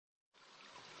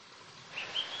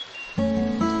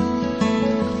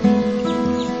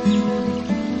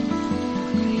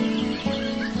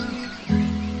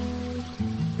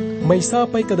may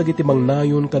sapay kadagiti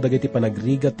mangnayon kadagiti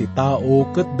panagrigat ti tao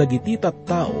ket dagiti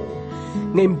tattao,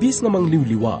 nga imbis nga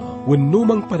mangliwliwa, wenno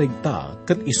mang paregta,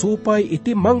 ket isupay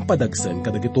iti mangpadagsen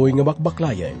kadagitoy nga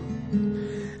bakbaklayen.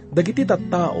 Dagiti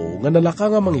tattao nga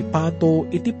nalaka nga mangipato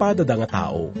iti padada nga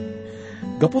tao.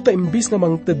 Gaputa imbis nga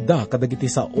mangtedda kadagiti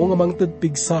sao nga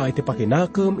mangtedpigsa iti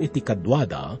pakinakem iti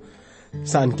kadwada,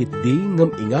 saan kitdi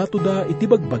ngem ingato da iti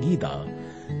bagbagida,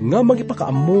 nga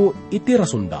magipakaammo iti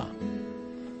rasunda.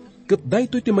 Ket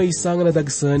daytoy ti maysa nga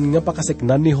nadagsen nga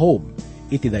pakaseknan ni Job,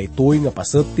 iti daytoy nga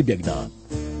paset ti biagda.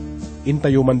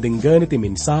 Intayo mandinggan iti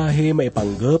mensahe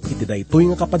maipanggep iti daytoy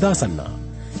nga kapadasan na.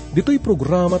 Ditoy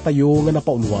programa tayo nga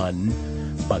napaunwan,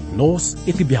 Bagnos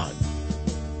iti Biag.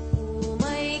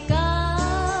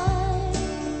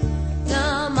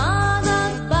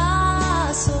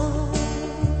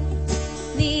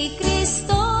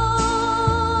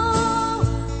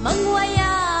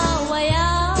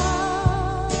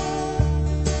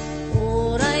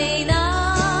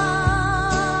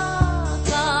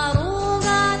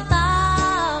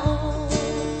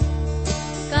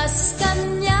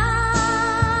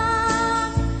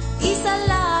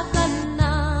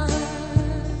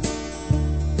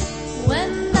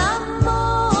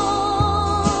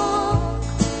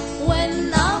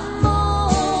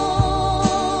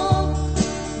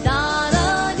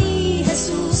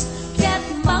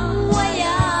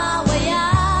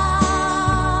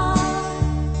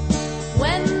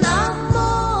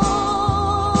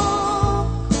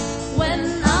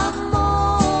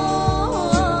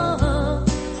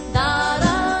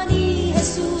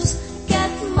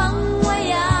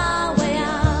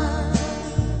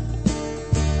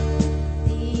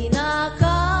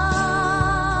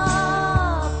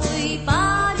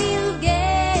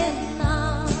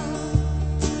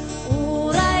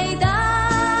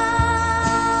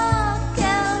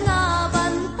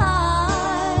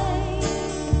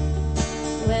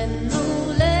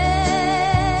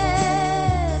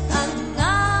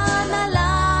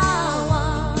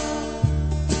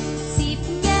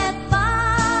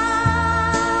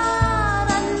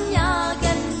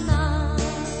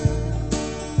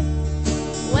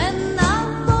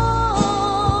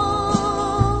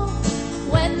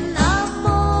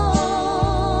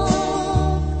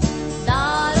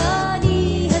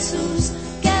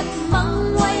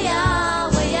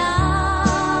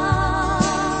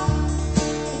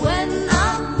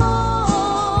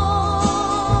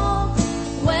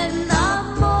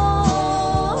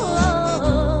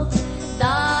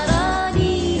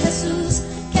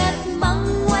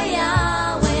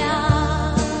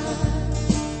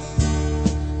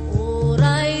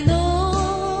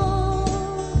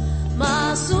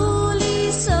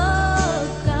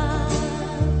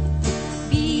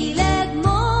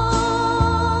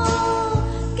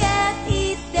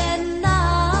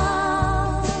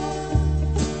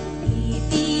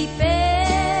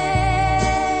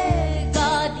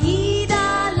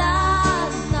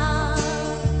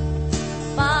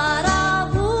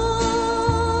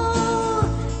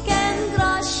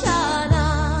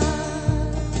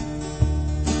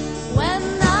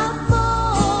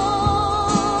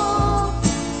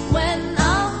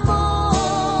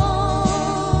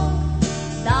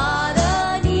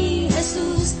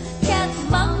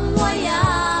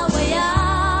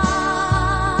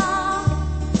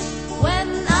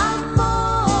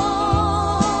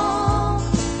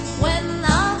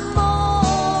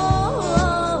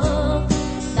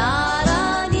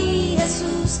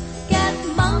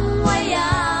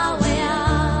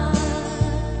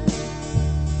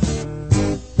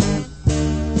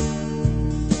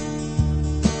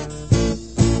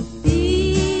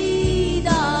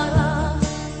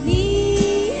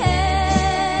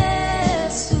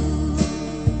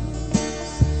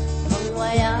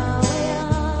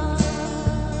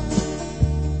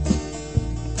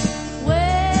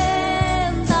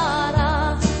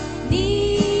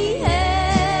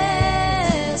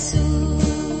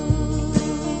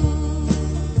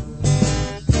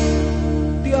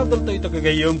 Tayo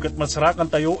tagagayom kat masarakan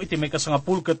tayo iti may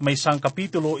kasangapul kat may sang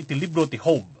kapitulo iti libro ti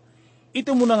Job.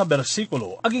 Ito muna nga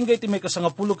bersikulo, aging iti may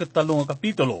kasangapulo kat talo nga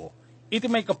kapitulo, iti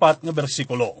may kapat nga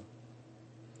bersikulo.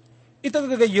 Ito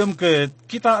gagayom kat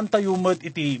kitaan tayo met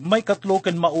iti may katlo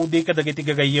ken maudi kadagiti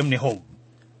gagayom ni Job.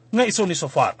 Nga iso ni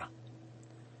Sofar.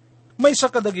 May sa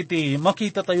kadagiti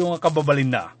makita tayo nga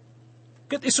kababalin na.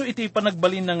 Kat iso iti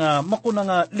panagbalin na nga makuna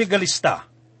nga legalista.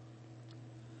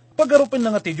 Pagarupin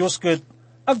na nga ti Diyos kat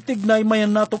agtignay mayan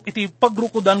natop iti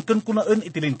pagrukudan ken kunaan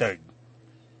iti lintag.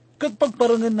 Ket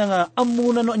pagparangan na nga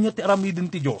amuna no anya ti aramiden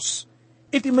ti Dios.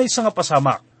 Iti maysa nga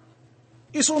pasamak.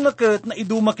 Isu na ket na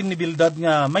idumakin ni Bildad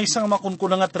nga maysa nga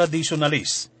makunkuna nga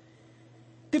traditionalist.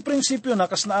 Ti prinsipyo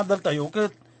na kas naadal tayo,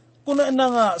 kat kunaan na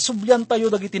nga subyan tayo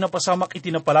dagiti napasamak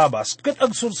iti napalabas, kat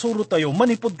agsursuro tayo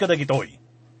manipod ka dagitoy.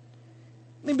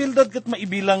 Nibildad kat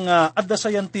maibilang nga adda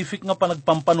scientific nga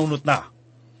panagpampanunot na.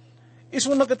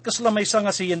 Iso na kat kasla may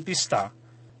nga siyentista,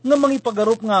 nga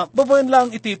mangipagarup nga babayan lang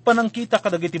iti panangkita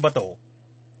kadagiti bato,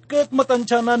 kat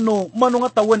matansya na no mano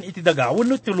nga tawan iti dagawan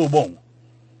no tilubong.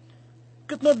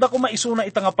 Kat no dako maisuna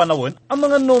ita nga panawon, ang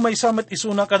mga no may samat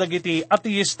isuna kadagiti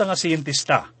ateista nga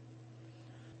siyentista.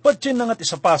 Patsin na nga ti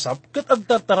sapasap, kat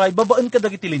agtataray babaan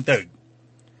kadagiti lintag.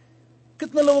 Kat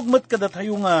nalawag mat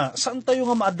kadatayo nga, saan tayo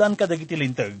nga maadaan kadagiti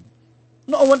lintag?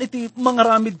 No awan iti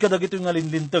mangaramid kadagito nga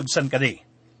linlintag san kadi.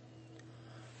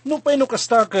 No pa'y no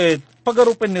kasta kat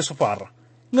pagarupen ni Sofar,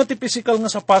 nga ti pisikal nga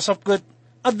sapasap kat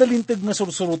adalintag nga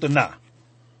sursurutan na.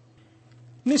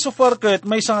 Ni Sofar kat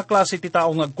may isang klase ti tao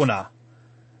nga agkuna,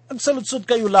 agsaludsod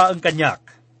kayo laang kanyak.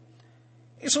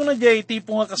 Iso na jay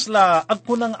tipo nga kasla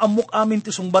agkunang amok amin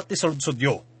ti sungbat ti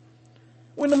saludsodyo.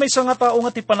 Una may isang tao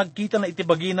nga ti panagkita na iti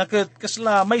bagina ket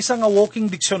kasla may isang walking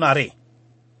dictionary.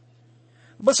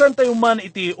 Basan tayo man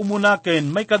iti umunaken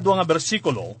may kadwa nga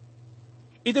bersikulo,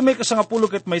 iti may kasangapulo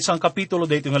ket may isang kapitulo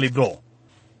dayto nga libro.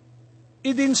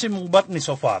 Idin simungbat ni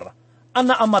Sofar,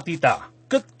 ana amatita,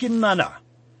 ket kinnana.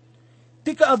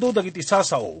 Ti kaado dagiti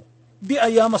sasao, di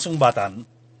aya masungbatan,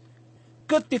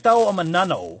 ket ti tao aman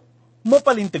nanao,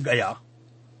 mapalintag aya.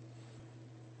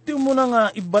 Ti mo na nga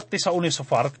ibat ti sao ni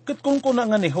Sofar, ket kung kuna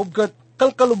nga ni Job, ket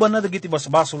kalkaluban na dagiti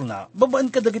basbasol na, babaan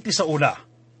ka dagiti sa una.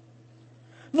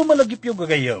 No malagip yung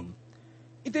gagayam,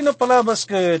 iti napalabas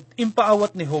ket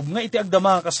impaawat ni Job nga iti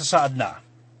agdama kasasaad na.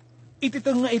 Iti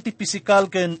nga iti pisikal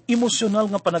ken emosyonal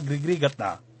nga panagrigrigat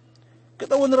na.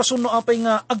 Katawan rason no apay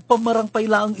nga agpamarang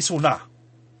pailaang isuna.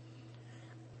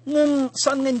 Ngan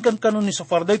saan ngayon kan kanon ni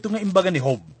Sofar dahito nga imbaga ni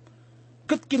Job?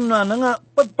 Kat kinana nga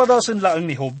padpadasan laang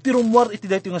ni Job, tirumwar iti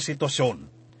dahito nga sitwasyon.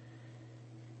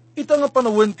 Ita nga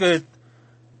panawin kat,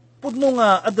 pudno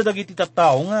nga adadagiti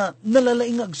tattao nga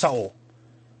nalalaing agsao.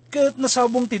 Kat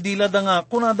nasabong ti dila da nga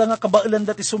kunada nga kabailan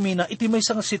dati sumina iti may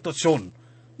nga sitwasyon,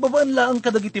 babaan laang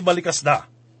kadagiti balikas da.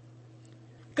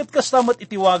 Kat kastamat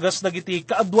iti wagas dagiti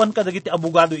kaadwan kadagiti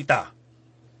abogado ita.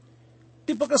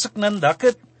 Ti pagkasaknan da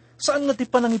kat saan nga ti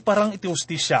panangiparang iti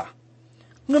hustisya?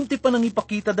 Ngam ti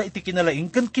panangipakita da iti kinalaing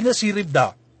kan kinasirib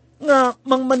da, nga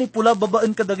mangmanipula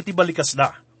babaan ka dagiti balikas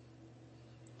da.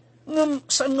 Ngam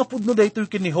saan nga pudno da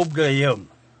ito'y kinihob gayam?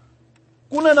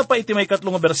 Kuna na pa iti may 3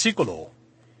 nga bersikulo,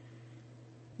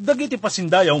 dagiti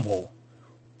pasindayaw mo,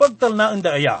 pagtalnaan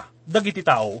da aya, dagiti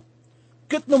tao,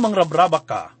 ket no mangrabrabak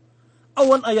ka,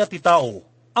 awan aya ti tao,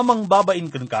 amang babain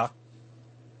ken ka.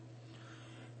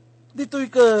 Dito'y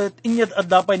kat inyad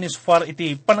adapay ni Sofar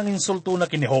iti pananginsulto na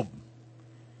kinihob.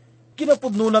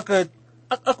 Kinapudno na kat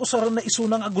akakusaran na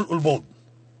isunang agululbog.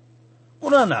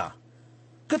 Kunana,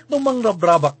 kat numang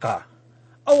rabrabak ka,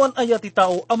 awan aya ti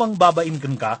tao amang babain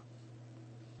ken ka.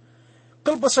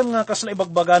 Kalpasan nga kasla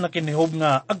ibagbaga na kinihob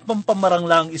nga agpampamarang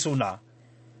laang isuna,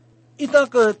 ita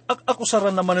kat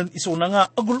akakusaran naman ng isuna nga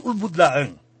agululbud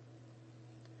laang.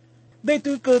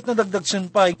 Dito'y kat nadagdag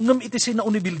senpay ngam iti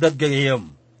sinaunibildad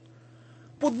gayayam.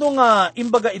 Pudno nga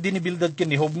imbaga idinibildad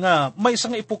kinihob nga may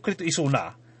isang ipokrito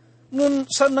isuna, ngun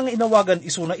saan nga inawagan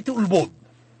isuna iti ulbod.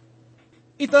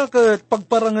 Ita kat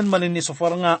pagparangan manin ni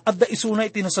Sofar nga adda isuna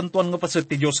iti nasantuan nga paset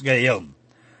ti Diyos gayam.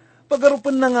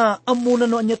 Pagarupan na nga amuna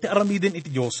no anya ti aramiden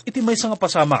iti Diyos iti may nga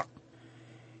pasamak.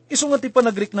 Isu nga ti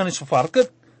panagrik na ni Sofar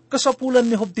kat kasapulan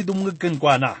ni Job ti dumngeg ken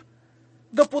kuana.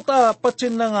 Gaputa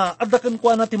patsin na nga adda ken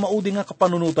kuana ti maudi nga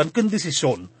kapanunutan ken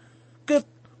desisyon. Kat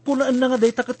kunaan na nga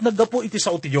day takat naggapo iti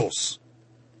sao ti Diyos.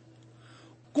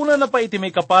 Kuna na pa iti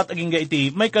may kapat aging ga iti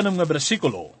may kanam nga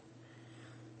bersikulo.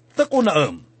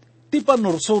 Takunaam, ti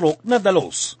panursurok na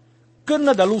dalos, ken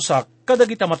nadalusak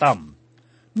kadagita matam,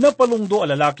 napalungdo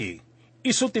a lalaki,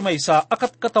 isu ti maysa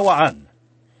akat katawaan.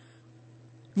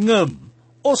 Ngem,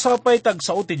 o sapay tag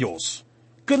sao ti Diyos,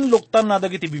 ken luktan na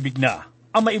dagiti bibig na,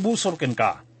 ang maibusor ken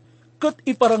ka, ket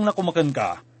iparang na kumaken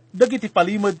ka, dagiti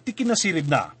palimad ti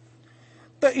kinasirib na.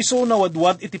 Ta iso na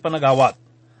wadwad iti panagawat,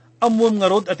 amom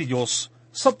nga rod ati Diyos,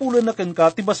 sa pulan na ken ka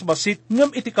ti basbasit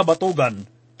ngem iti kabatugan,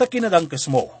 ta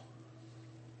kinadangkes mo.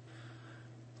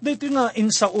 Dito nga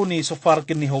insao ni Sofar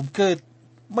ken ni Job ket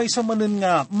may samanen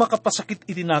nga makapasakit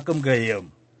iti nakam gayam.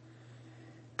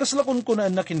 Kaslakon ko na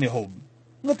anak ni Job,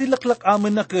 nga tilaklak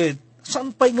amen na ket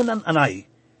saan pa'y nga nananay,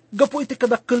 gapo iti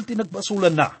kadakkel ti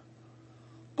nagbasulan na.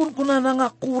 Kun kuna na nga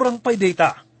kurang pa'y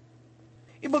data.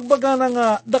 Ibagbaga na nga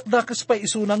dakdakas pa'y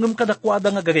isuna ngem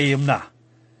kadakwada nga gagayam na.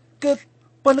 Ket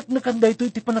panaknakan da ito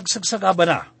iti panagsagsagaba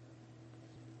na.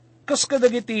 Kas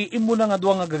kadagiti imo na nga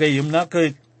duwa nga gagayam na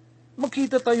ket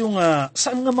makita tayo nga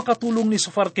saan nga makatulong ni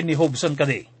Sofar ken ni Job san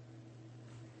kadi.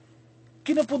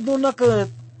 Kinapudno na ket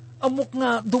amok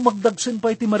nga dumagdagsen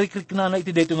pa iti marikriknana iti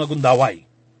dayto nga gundaway.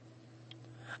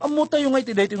 Ammo tayo nga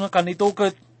iti dayto nga kanito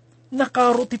ket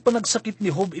nakaro ti panagsakit ni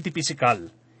Job iti pisikal.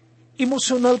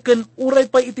 Emosyonal ken uray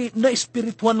pa iti na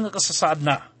espirituan nga kasasaad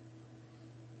na.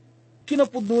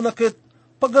 Kinapudno na ket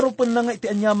pagarupan na nga iti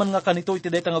anyaman nga kanito iti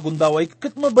dayta nga gundaway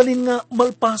ket mabalin nga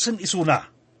malpasen isuna.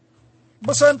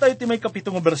 Basahan tayo iti may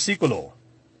 7 nga bersikulo.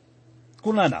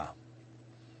 Kunana,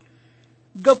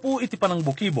 gapu iti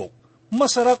panangbukibok,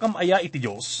 masarakam aya iti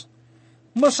Diyos,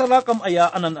 masarakam aya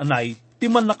anan-anay,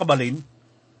 timan nakabalin.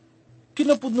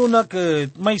 Kinapudno na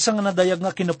ket may isang nadayag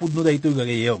nga kinapudno daytoy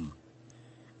gagayom.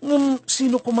 Ngem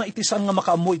sino kuma iti saan nga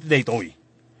makaammo iti daytoy?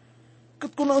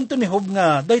 Ket kunaon to ni Job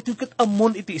nga daytoy ket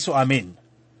ammon iti isu amin.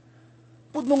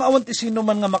 Pudno nga awan ti sino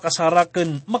man nga makasara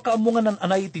ken makaammo nga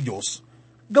nan-anay iti Diyos,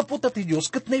 gaputa ti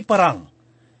Diyos ket naiparang.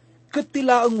 Ket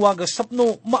tila ang wagas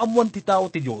tapno maamuan ti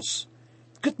tao ti Diyos.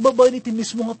 Ket babaen iti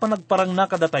mismo nga panagparang na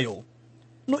kada tayo,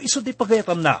 no iso ti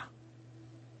pagayatam na.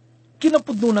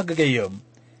 Kinapudno na gagayom,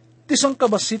 tisang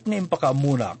kabasit nga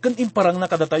impakaamuna, ken imparang na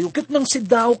kada tayo, ket nang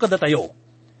sidaw kada tayo.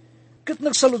 Ket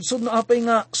nagsaludsod na apay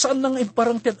nga, saan nang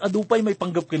imparang ti adupay may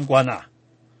panggap kenkwana.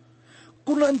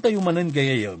 Kunaan tayo manen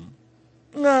gayayom,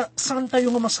 nga saan tayo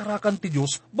nga masarakan ti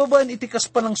Diyos, babaen iti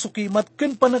kaspa ng sukimat,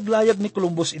 ken panaglayag ni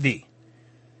Columbus idi.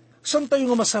 Saan tayo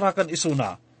nga masarakan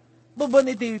isuna,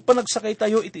 babaen iti panagsakay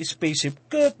tayo iti spaceship,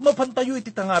 ket mapantayo iti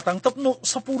tangatang, tapno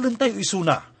sapulan tayo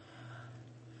isuna.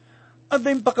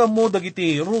 Adayem pa kamo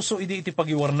dagiti Ruso idi iti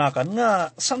pagiwarnakan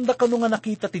nga sanda kano nga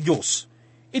nakita ti Diyos.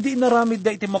 Idi naramid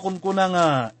da iti makunkuna nga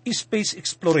space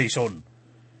exploration.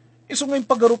 Isu nga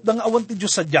pagarup da nga awan ti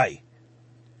Diyos sadyay.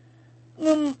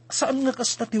 Ngam saan nga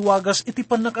kasta tiwagas iti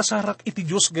panakasarak iti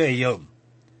Diyos gayam.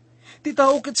 Ti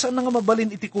tao ket saan nga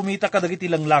mabalin iti kumita kadagiti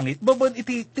lang langit, baban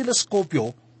iti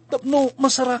teleskopyo, tapno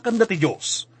masarakan da ti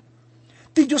Diyos.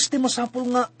 Ti Diyos ti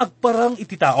masapul nga agparang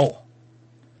iti tao.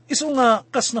 Isu nga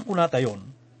kas na kunata yon.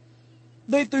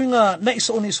 Daytoy nga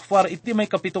naisoon ni Sofar iti may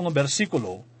 7 nga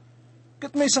bersikulo,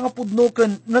 ket may isang pudno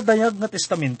ken nadayag nga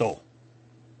testamento.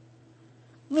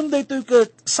 Ngem daytoy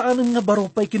ket saanen nga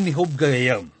baropay ken ni Job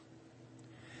gayam.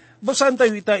 Basahan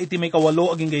tayo iti may 8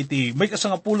 aging gayti may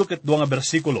 10 ket 2 nga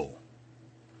bersikulo.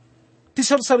 Ti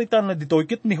sarsaritan na ditoy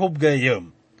ket ni Job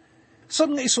gayam.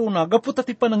 San nga isuna gapot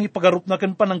ti panang ipagarup na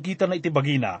ken panangkita na iti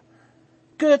bagina,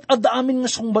 ket adda amin nga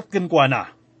sungbat ken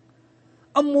kuana.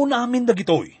 Ammo na amin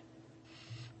dagitoy.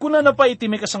 Kuna na pa iti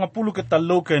may 10 ket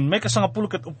 3 ken may 10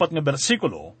 ket 4 nga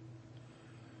bersikulo,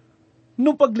 no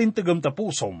paglintegam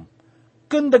tapusom,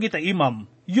 ken dagita imam,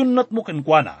 yun nat mo ken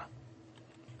kuana.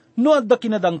 No adda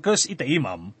kinadangkes ita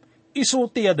imam,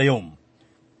 isu ti adayom,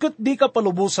 ket di ka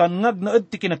palubusan ngagnaed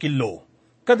ti kinakillo,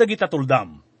 kadagita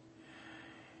tuldam.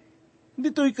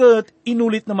 Dito'y ket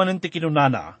inulit naman ti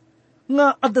kinunana, nga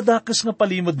adadakes nga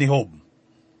palimod ni Job,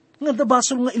 nga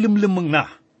dabasol nga ilimlimeng na.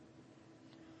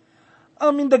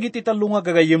 Amin dagiti 3 nga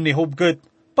gagayem ni Job ket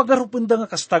pagarupen da nga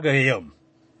kasta gagayem.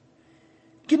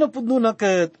 Kinapudno na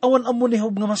ket awan ammo ni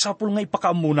Job nga masapul nga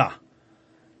ipakaammo na.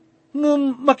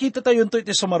 Ngem makita tayo ito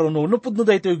iti sumaruno, no pudno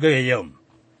da ito yung gagayam.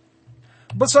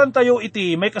 Basahan tayo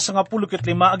iti may 10 ket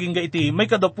 5 aging ga iti may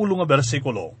 20 nga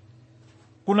bersikulo.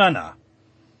 Kunana,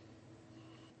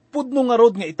 pudno nga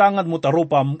rod nga itangad mo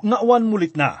tarupam nga awan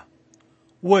mulit na.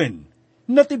 Wen,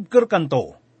 natibker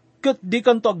kanto, ket di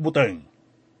kanto agbuteng.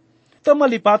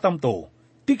 Tamalipatam to,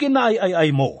 ti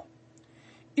kinaay-ay mo.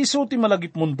 Isu ti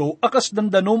malagip munto akas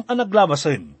dandanom ang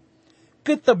naglabasen.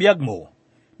 Ket tabiyag mo,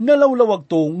 nalawlawag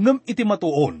to ngem iti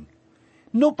matuon.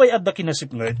 No pay adda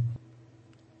kinasipnget,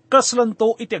 kaslan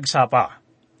to iti agsapa.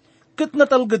 Ket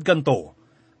natalged kanto,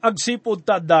 agsipod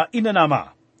ta adda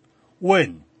inanama.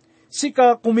 Wen,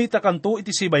 sika kumita kanto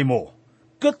iti sibay mo,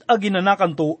 ket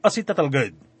aginanakan to as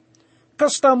itatalged.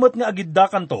 Kastamat nga agidda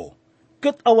kanto,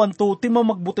 ket awan to ti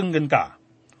mamagbutenggen ka.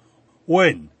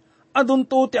 Wen, adun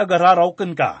to ti agararaw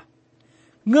ken ka.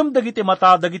 Ngem dagiti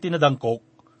mata dagiti nadangkok,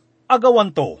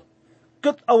 agawan to,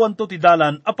 ket awan to ti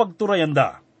dalan apagturayan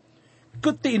da.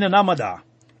 Ket ti inanama da,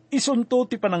 isunto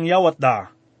ti panangyawat da,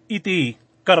 iti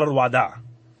kararwada.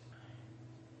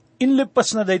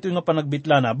 Inlepas na dayto nga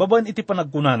panagbitlana, babaen iti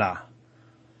panagkunana.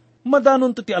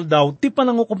 Madanon to ti aldaw, ti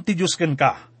panangukom ti Diyos ken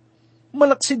ka.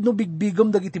 Malaksid no bigbigam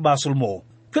dagiti basol mo,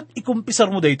 ket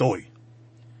ikumpisar mo daytoy.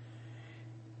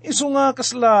 Isu nga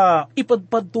kasla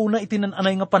ipadpadto na iti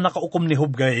nananay nga panakaukom ni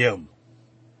Job gayam.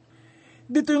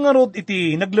 Dito nga rod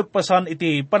iti naglepasan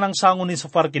iti panangsangon ni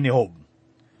Sofar ken ni Job.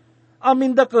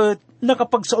 Amin da ket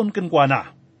nakapagsaon ken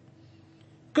kuana.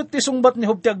 Ket ti sungbat ni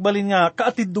Job ti agbalin nga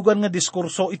kaatiddugan nga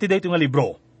diskurso iti dayto nga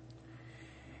libro.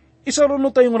 Isaruno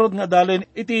tayong rod nga dalin,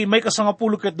 iti may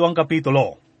kasangapulo ket duang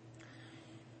kapitulo.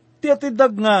 Ti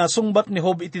atidag nga sungbat ni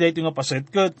Job iti dayto nga paset,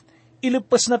 ket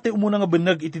ilipas na ti umuna nga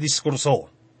beneg iti diskurso.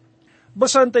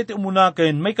 Basan tayo ti umuna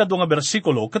ken may kadwa nga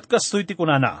bersikulo, ket kastoy ti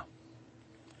kunana.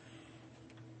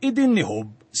 Idin ni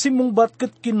Job, simungbat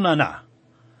ket kinana.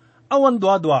 Awan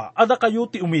dua-dua, ada kayo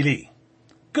ti umili.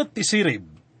 Ket ti sirib,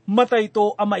 matay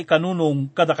to ama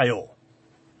ikanunong kada kayo.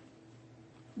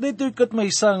 Dito'y kat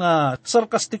may isa nga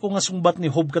sarkastiko nga sungbat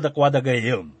ni Job kadakwada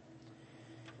gayem.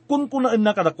 Kun kunaan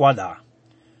na kadakwada,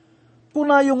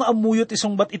 kunayo nga amuyot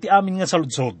isungbat iti amin nga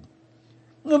saludsod.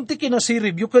 Ngam ti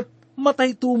kinasirib yu kat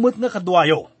matay tumot nga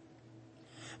kadwayo.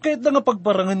 Kahit na nga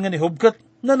pagparangan nga ni Job kat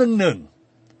nanangnang.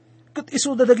 Kat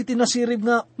iso dadagiti nasirib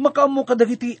nga makaamo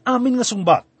kadagiti amin nga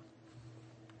sungbat.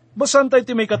 Basan tayo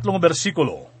ti may 3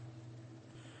 bersikulo.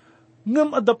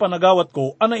 Ngam adda panagawat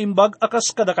ko anaimbag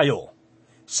akas kada kayo.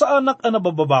 Sa anak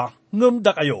anabababa, ngem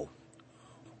da kayo.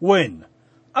 Wen,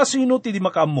 asino ti di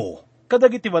makaammo,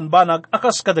 kadagiti banbanag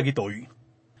akas kadagitoy.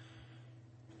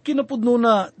 Kinapudno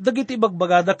na dagiti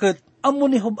bagbagada ket ammo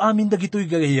ni Job amin dagitoy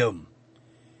gagayem.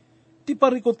 Ti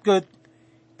parikot ket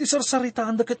ti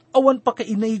sarsaritaan da ket awan pa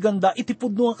kainaigan da iti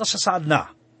pudno nga kasasaad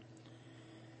na.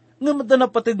 Ngem da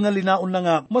napateg nga linaon na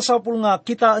nga masapul nga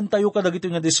kitaan tayo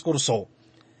kadagitoy nga diskurso.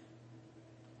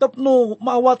 Tapno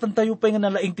maawatan tayo pa nga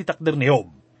nalaing titakder ni Job.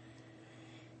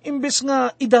 Imbes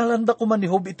nga idalanda ko man ni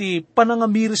Job iti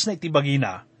panangamiris na iti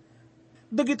bagina.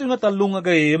 Dagito nga talong nga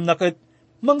gayem na ket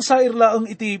mangsair laang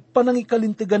iti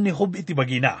panangikalintigan ni Job iti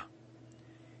bagina.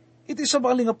 Iti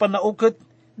sabali nga panao ket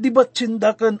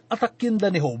dibatsindaken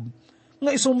atakyenda ni Job nga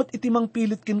isumat iti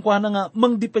mangpilit kinkwana nga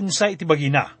mangdepensa iti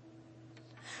bagina.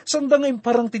 Sanda nga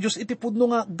imparang ti Diyos iti pudno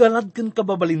nga galad ken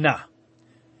kababalin na.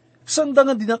 Sanda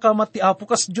nga dinakamat ti Apo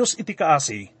kas Diyos iti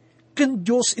kaasi, ken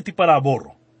Diyos iti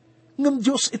parabor. Ngam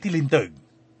Diyos iti lintag.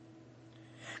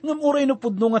 Ngam uray no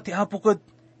pudno nga ti Apo ket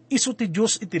isu ti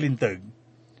Diyos iti lintag.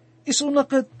 Isu na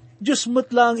ket Diyos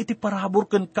metlaang iti parabor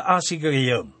ken kaasi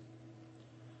gayam.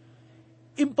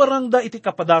 Imparang da iti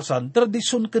kapadasan,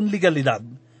 tradisyon ken legalidad,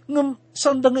 ngam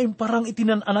sanda nga imparang iti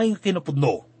nananay nga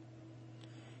kinapudno.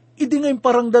 Idi nga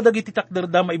imparang dadag iti takder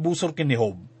da maibusor ken ni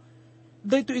Job.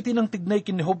 Dayto iti nang tignay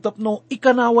ken ni Job tapno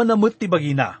ikanawa na met ti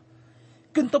bagina.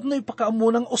 Ken tapno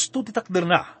ipakaammo nang osto ti takder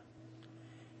na.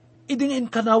 Idi nga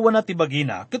inkanawa na ti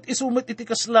bagina, ket isumet iti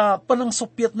kasla panang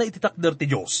sopyat na iti takder ti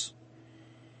Diyos.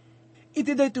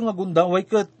 Iti dayto nga gundaway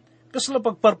ket kasla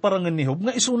pagparparangan ni Job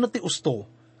nga isuna ti usto,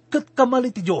 ket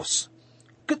kamali ti Diyos,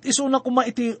 ket isuna kuma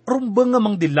iti rumbeng nga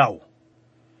mangdilaw.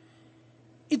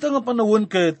 Ita nga panawon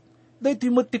ket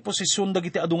dayto met ti posisyon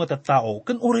dagiti adu nga tattao,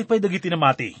 ken uray pay dagiti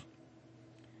namati.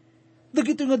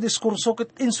 Dagito nga diskurso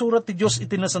ket insurat ti Diyos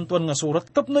iti nasantuan nga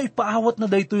surat, tapno ipaawat na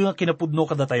dayto nga kinapudno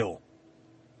kada tayo.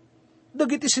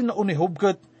 Dagiti sinaon ni Job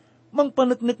ket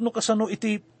mangpaneknek no kasano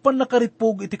iti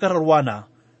panakaripog iti kararwana,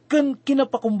 ken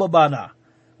kinapakumbabana,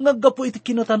 ngaggapo iti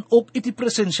kinatan-ok iti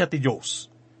presensya ti Diyos.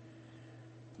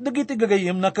 Dagiti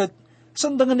gagayem na ket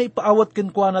sanda nga naipaawat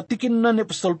ken kuana ti kinna ni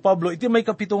Apostol Pablo iti may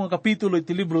 7 nga kapitulo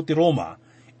iti libro ti Roma,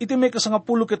 iti may 18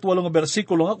 nga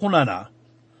bersikulo nga kunana,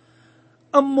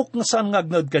 ammok nga saan nga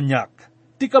agnad kanyak,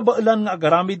 ti kabailan nga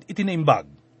agaramid iti naimbag.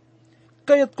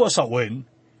 Kayat ko asawen,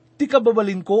 ti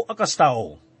kababalin ko akas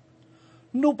tao.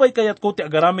 Nupay kayat ko ti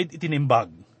agaramid iti naimbag,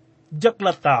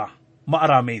 jaklat ta,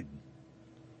 maaramid.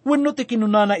 Wenno ti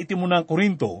kinunana iti munang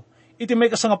Korinto, iti may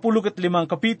 15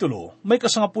 kapitulo, may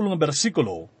 10 nga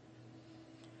bersikulo,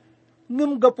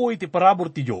 ngem gapo iti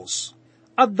parabor ti Diyos,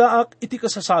 at daak iti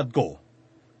kasasaad ko,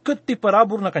 ket ti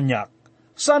parabor na kanyak,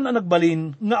 saan ang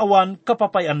nagbalin nga awan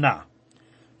kapapayan na.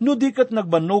 No di kat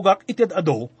nagbanogak iti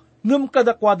ado, ngem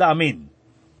kadakwada amin.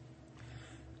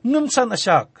 Ngem saan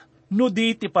asyak, no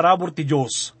di ti parabor ti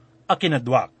Diyos,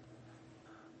 akinadwak.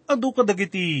 Ado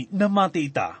kadagiti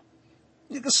namati ita,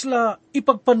 ikasla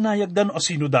ipagpanayag dano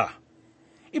asino da.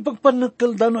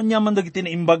 Ipagpanakal dano anyaman dagiti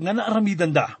na imbag nga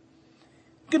naaramidan da.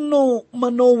 Kano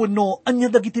mano anya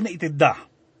dagiti na itid da.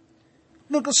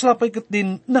 Nagkaslapay kat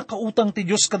din nakautang ti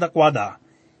Diyos kadakwada,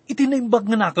 iti naimbag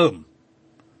nga nakam.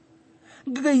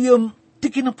 Gagayam,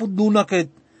 ti kinapudno na ket,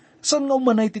 saan nga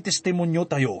umanay ti testimonyo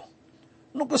tayo?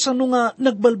 No kasano nga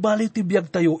nagbalbali ti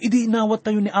biyag tayo, idi inawat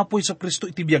tayo ni Apo sa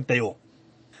Kristo iti biyag tayo.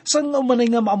 Saan nga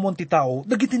umanay nga maamon ti tao,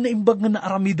 dagiti naimbag nga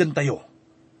naaramidan tayo.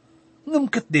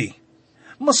 Ngam ket di,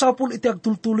 masapul iti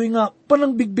agtultuloy nga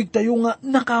panangbigbig tayo nga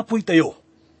nakapoy tayo.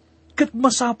 Ket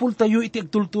masapul tayo iti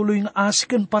agtultuloy nga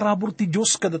asikan parabor ti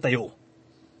Diyos kada tayo.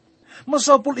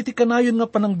 Masapul iti kanayon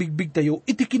nga panangbigbig tayo,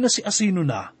 iti kinasiasino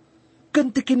na,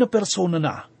 kanti kinapersona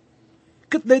na.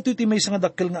 Ket dayto iti may nga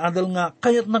dakkel nga adal nga,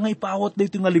 kayat na nga ipaawat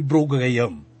dayto nga libro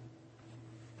gagayam.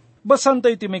 Basan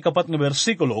tayo iti may kapat nga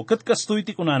bersikulo, ket kastoy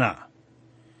ti kunana.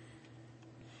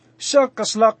 Siya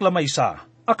kaslak lamaysa,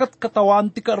 akat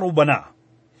katawan ti karubana.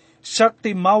 Siya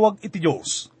ti mawag iti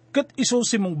Diyos, ket iso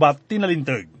si mong bat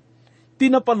tinalinteg.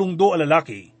 Tinapalungdo a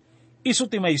lalaki, iso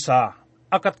ti maysa,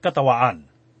 akat katawaan.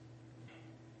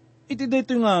 Iti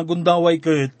dito nga gundaway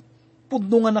ket,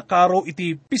 pudno nga nakaro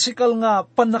iti pisikal nga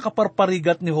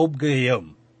panakaparparigat ni Job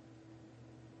gayam.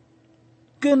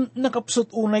 Ken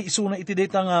nakapsot unay isuna iti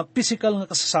data nga pisikal nga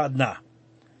kasasaad na.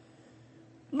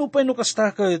 Nupay no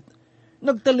kastakit,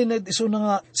 nagtalined isuna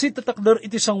nga si tatakder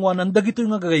iti sangwanan dagitoy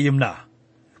nga gagayem na.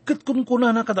 Ket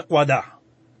kunkuna na kadakwada.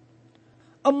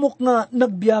 Amok nga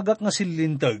nagbiagak nga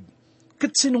silintag,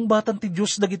 ket sinungbatan ti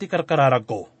Diyos dagiti karkararag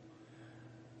ko.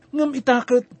 Ngam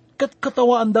itakit, ket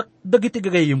katawaan dagiti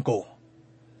gagayem ko.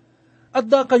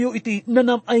 Adda kayo iti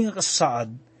nanamay nga kasasaad,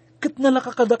 ket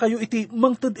nalakakada kayo iti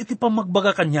mangted iti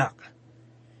pamagbaga kanyak.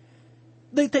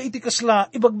 Dayta iti kasla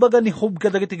ibagbaga ni Job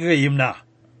kadagiti gagayem na.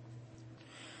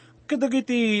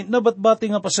 Kadagiti nabatbati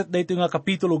nga paset dayto nga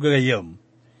kapitulo gagayem.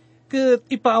 Ket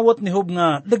ipaawat ni Job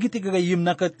nga dagiti gagayem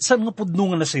na ket san nga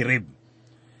pudno nga nasirib.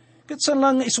 Ket san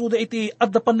lang nga isuda iti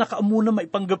adda pan nakaamuna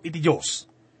maipanggap iti Dios.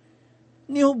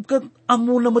 Ni Job ket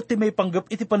amuna met ti maipanggap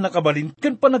iti panakabalin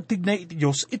ken panagtignay iti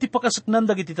Dios iti pakasaknan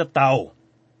dagiti tattao.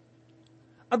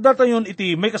 At datayon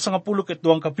iti may kasangapulo ket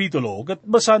duang kapitulo, ket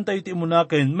basan tayo iti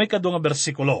imunaken may kadua nga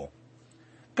bersikulo.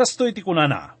 Kasto iti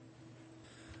kunana.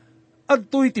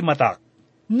 Adtoy ti matak,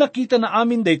 nakita na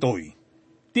amin daytoy,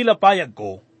 tilapayag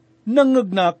ko, nangeg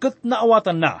na ket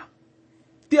naawatan na.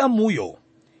 Ti amuyo,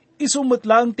 isumet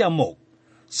lang ti amok,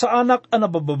 sa anak a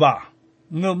nabababa,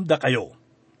 ngem da kayo.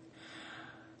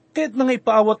 Ket nga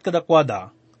ipaawat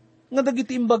kadakwada, nga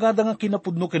dagiti imbagada nga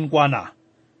kinapudno kenkwana,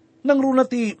 nang runa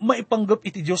ti maipanggap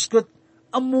iti Diyos ket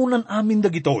amunan amin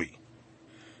dagitoy.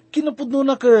 Kinapudno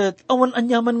na ket awan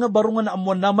anyaman nga baro nga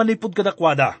naamuan naman ipud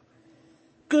kadakwada.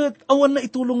 Ket awan na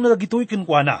itulong na dagitoy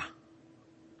kenkwana.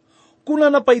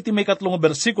 Kuna na pa iti may katlong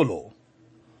bersikulo,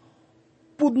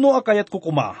 pudno akayat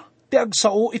kukuma, ti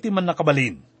agsao iti man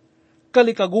nakabalin.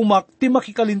 Kalikagumak ti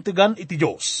makikalintigan iti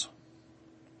Diyos.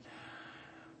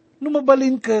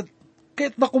 Numabalin ket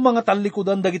kahit na kumanga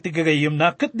talikudan dagiti gagayem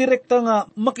na, ket direkta nga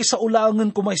makisaulangan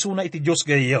kumaisuna iti Diyos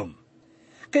gagayem.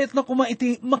 Kahit na kuma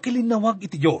iti makilinawag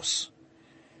iti Diyos.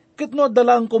 Ket no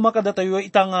adalaan kumakadatayo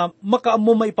ita nga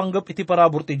makaammo maipanggap iti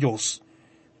parabor ti Diyos.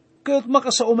 Ket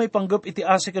makasao maipanggap iti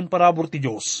asiken parabor ti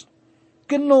Diyos.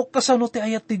 Ken no kasano ti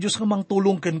ayat ti Diyos nga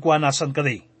mangtulong ken kuanasan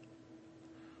kadi.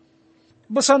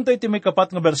 Basan tayo iti may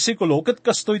kapat nga bersikulo, ket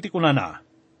kastoy ti kunana.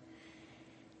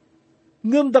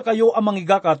 Ngem da kayo amang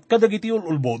igakat kadagiti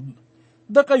ululbod,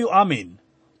 da kayo amin,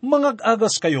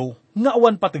 mangag-agas kayo, nga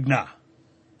awan patigna.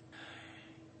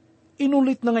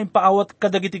 Inulit na nga impaawat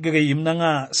kadagiti gagayim na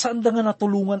nga saan da nga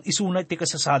natulungan isunay ti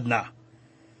kasasad na.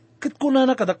 Ket kuna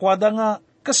na kadakwada nga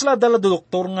kasla dala do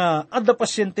doktor nga adda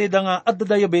pasyente da nga adda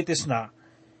diabetes na,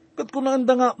 ket kuna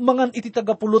anda nga mangan iti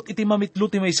tagapulot iti mamitlo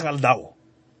ti may sangal daw.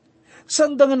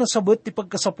 Saan da nga nasabot ti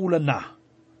pagkasapulan na.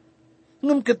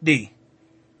 Ngem ket di,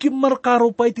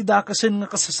 kimarkaro pa iti dakasen nga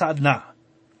kasasad na.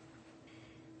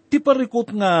 Ti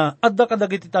parikot nga adda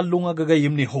kadagiti talo nga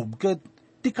gagayem ni Job ket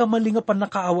ti kamali nga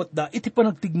panakaawat da iti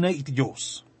panagtignay iti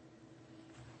Diyos.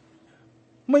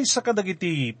 May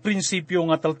sakadagiti prinsipyo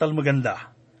nga taltal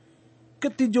maganda.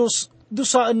 Ket ti Diyos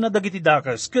dusaan na dagiti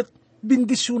dakas ket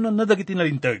bindisyonan na dagiti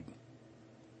nalintag.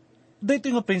 Dayto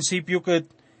nga prinsipyo ket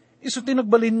isu ti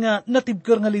nagbalin nga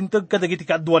natibker nga lintag kadagiti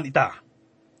kaaduan ita.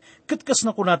 Ket kas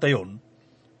na kunatayon,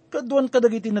 kaduan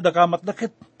kadagiti nadakamat na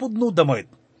ket pudno damoy.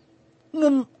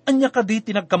 Ngem anya kaditi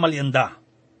nagkamalianda.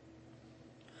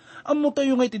 Ammo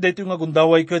tayo nga iti dayto nga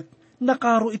gundaway ket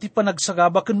nakaro iti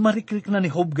panagsagaba ken marikrik na ni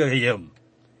Job gayem.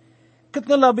 Ket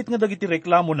nga labit nga dagiti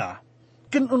reklamo na,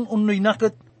 ken ununnoy na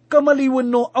ket kamaliwen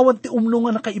no awan ti umno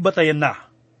nga nakaibatayan na.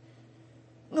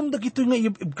 Ngem dagito nga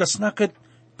ibkas na ket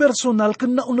personal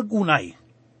ken naunag-unay.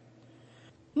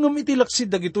 Ngem iti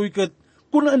laksid dagitoy ket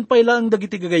kunaan payla ang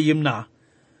dagiti gagayem na,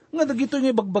 nga dagito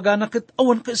nga ibagbaga na ket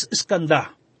awan ka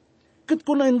iskanda. Ket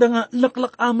kunaenda nga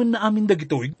laklak amin na amin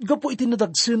dagitoy, gapo iti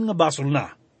nadagsen nga basol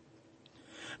na.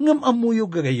 Ngam amuyo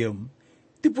gagayem,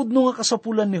 ti pudno nga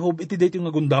kasapulan ni Job iti dayto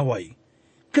nga gundaway,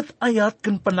 ket ayat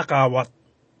ken panakawat.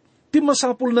 Ti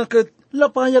masapul na ket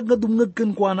lapayag nga dumngeg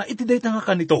ken kuana iti dayta nga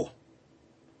kanito.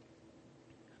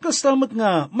 Kastamat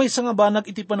nga may sangabanag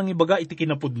iti panangibaga iti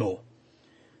kinapudno.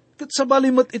 Ket sabali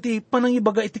met iti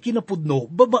panangibaga iti kinapudno,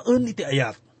 babaen iti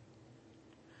ayat.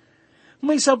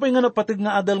 May sapay nga napatig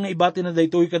nga adal nga ibati na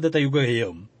daytoy kada tayo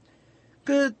gayam.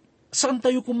 Ket saan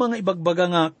tayo kung mga ibagbaga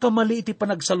nga kamali iti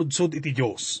panagsaludsod iti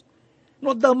Diyos.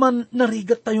 No daman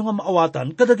narigat tayo nga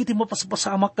maawatan, kadagiti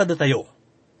mapaspasamak kada tayo.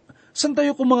 San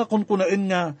tayo kung mga kunkunain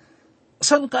nga,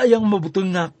 san kaayang mabutong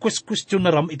nga question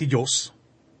na ram iti Diyos?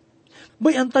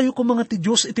 Bayan tayo kung mga ti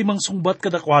Diyos iti mang sungbat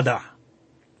kadakwada.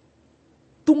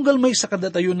 Tunggal may sa kada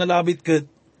tayo nalabit kat,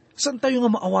 san tayo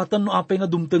nga maawatan no apay nga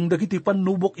dumteng dagiti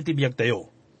panubok iti biyag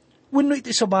tayo? Wenno iti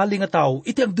sabali nga tao,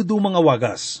 iti agdudumang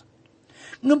awagas.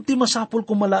 Ngam ti masapol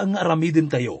kumalaang nga aramidin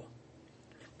tayo.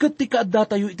 Kat ti kaadda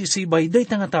tayo iti sibay, day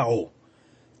nga tao.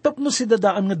 Tapno si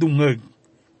dadaan nga dungeg,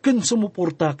 ken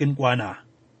sumuporta ken kuana.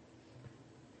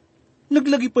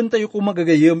 Naglagipan tayo kung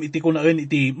magagayam iti kunaan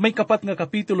iti may kapat nga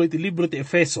kapitulo iti libro ti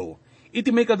Efeso, iti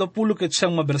may 19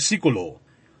 siyang mabersikulo.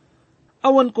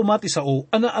 Awan kumati sao,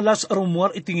 ana alas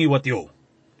arumuar iti ngiwat yo.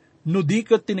 No di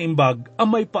kat tinaimbag,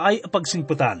 amay paay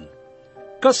apagsingputan.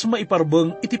 Kas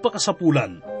maiparbeng iti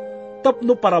pakasapulan,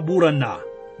 tapno paraburan na,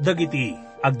 dagiti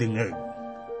agdengeg.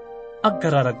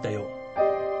 Agkararag tayo.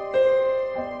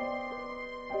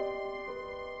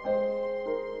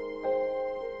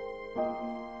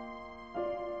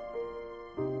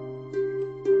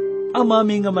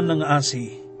 Amami nga man nga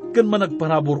asi, ken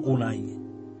managparabor unay.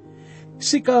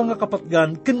 Sika nga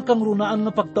kapatgan, ken kang runaan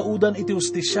nga pagtaudan iti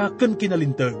ustisya, ken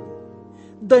kinalintag.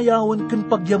 Dayawan ken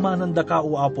pagyamanan da ka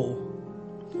o apo.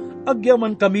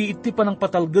 Agyaman kami iti panang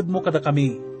patalged mo kada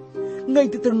kami, nga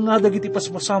iti tengadag iti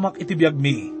paspasamak iti biag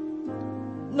mi.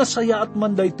 Nasaya at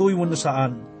manday to'y wano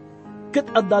saan, kat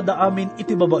adada amin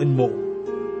iti babaen mo.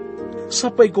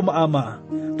 Sapay kumaama,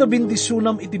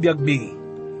 tabindisunam iti biagmi,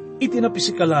 iti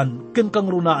napisikalan, ken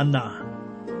kang runaan na,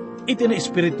 iti na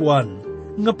espirituan,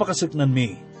 nga pakasaknan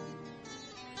mi.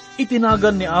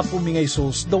 Itinagan ni Apo mi nga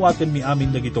Isus, dawaten mi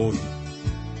amin dagitoy.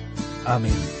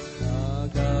 Amen.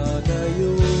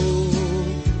 Nagadayo,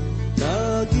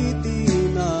 dagiti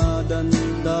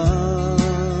nadandan,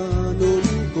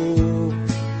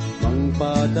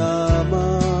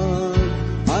 padamag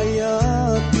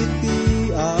ayat iti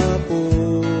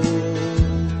Apo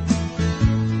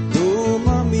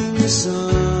lumaminsan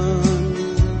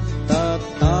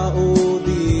tattao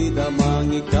di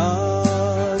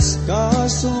damangikas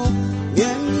kaso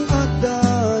ngem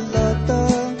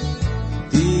adalata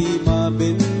di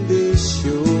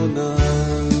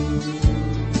mabendisyonan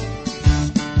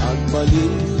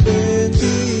agbalin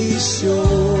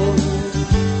bendisyon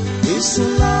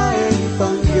isulaeng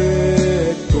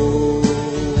pangged ko,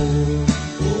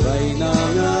 uray na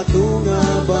nga tunga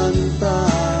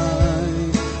bantay,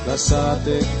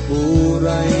 kasatek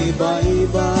uray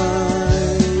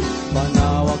baybay,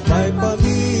 panawak pa'y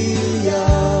pamilya,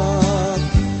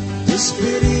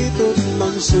 espiritu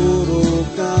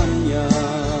mangsurukan niya,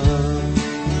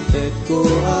 tet ko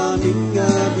aming nga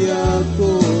biyag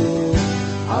ko,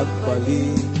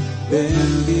 agpali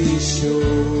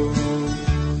bendisyon.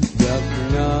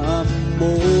 Nga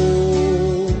mo,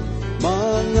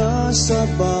 mga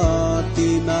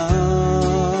sabati na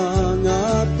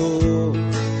nga to,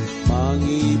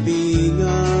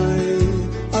 mangibingay,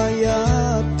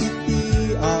 ayat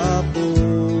iti Apo.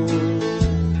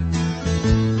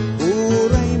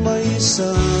 Uray may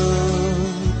sa,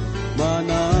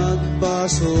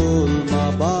 managbasol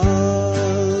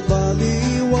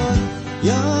mabalbaliwan,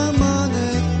 yaman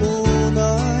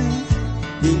unay,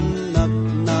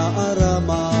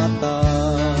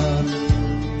 aramatan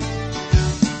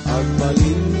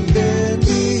agbalin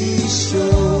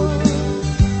bendisyon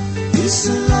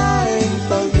isulaeng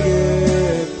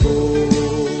pangged ko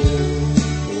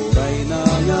uray na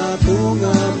nga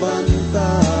tunga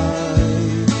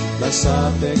bantay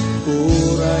lasatek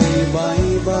uray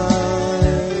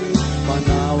baybay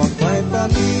panawag pa'y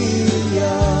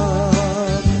pamilya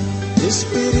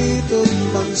espiritu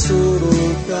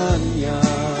mangsurukan niya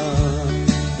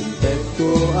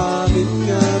ko amin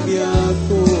nga biyag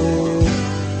ko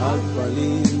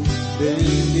agbalin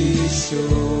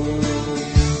bendisyon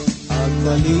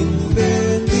agbalin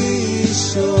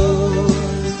bendisyon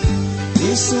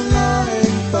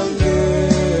isulaeng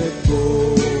pangged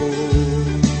ko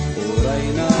uray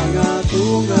na nga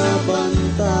tunga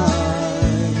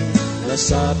bantay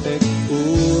lasatek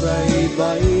uray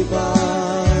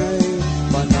baybay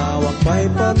panawak pa'y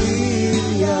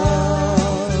pamilya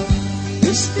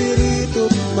espiritu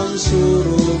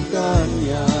mangsurukan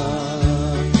niya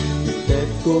itet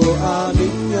ko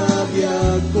aming nga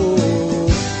biyag ko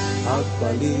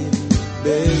agbalin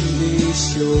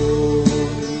bendisyon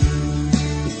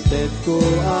itet ko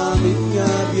aming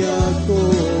nga biyag ko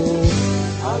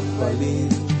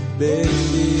agbalin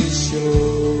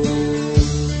bendisyon.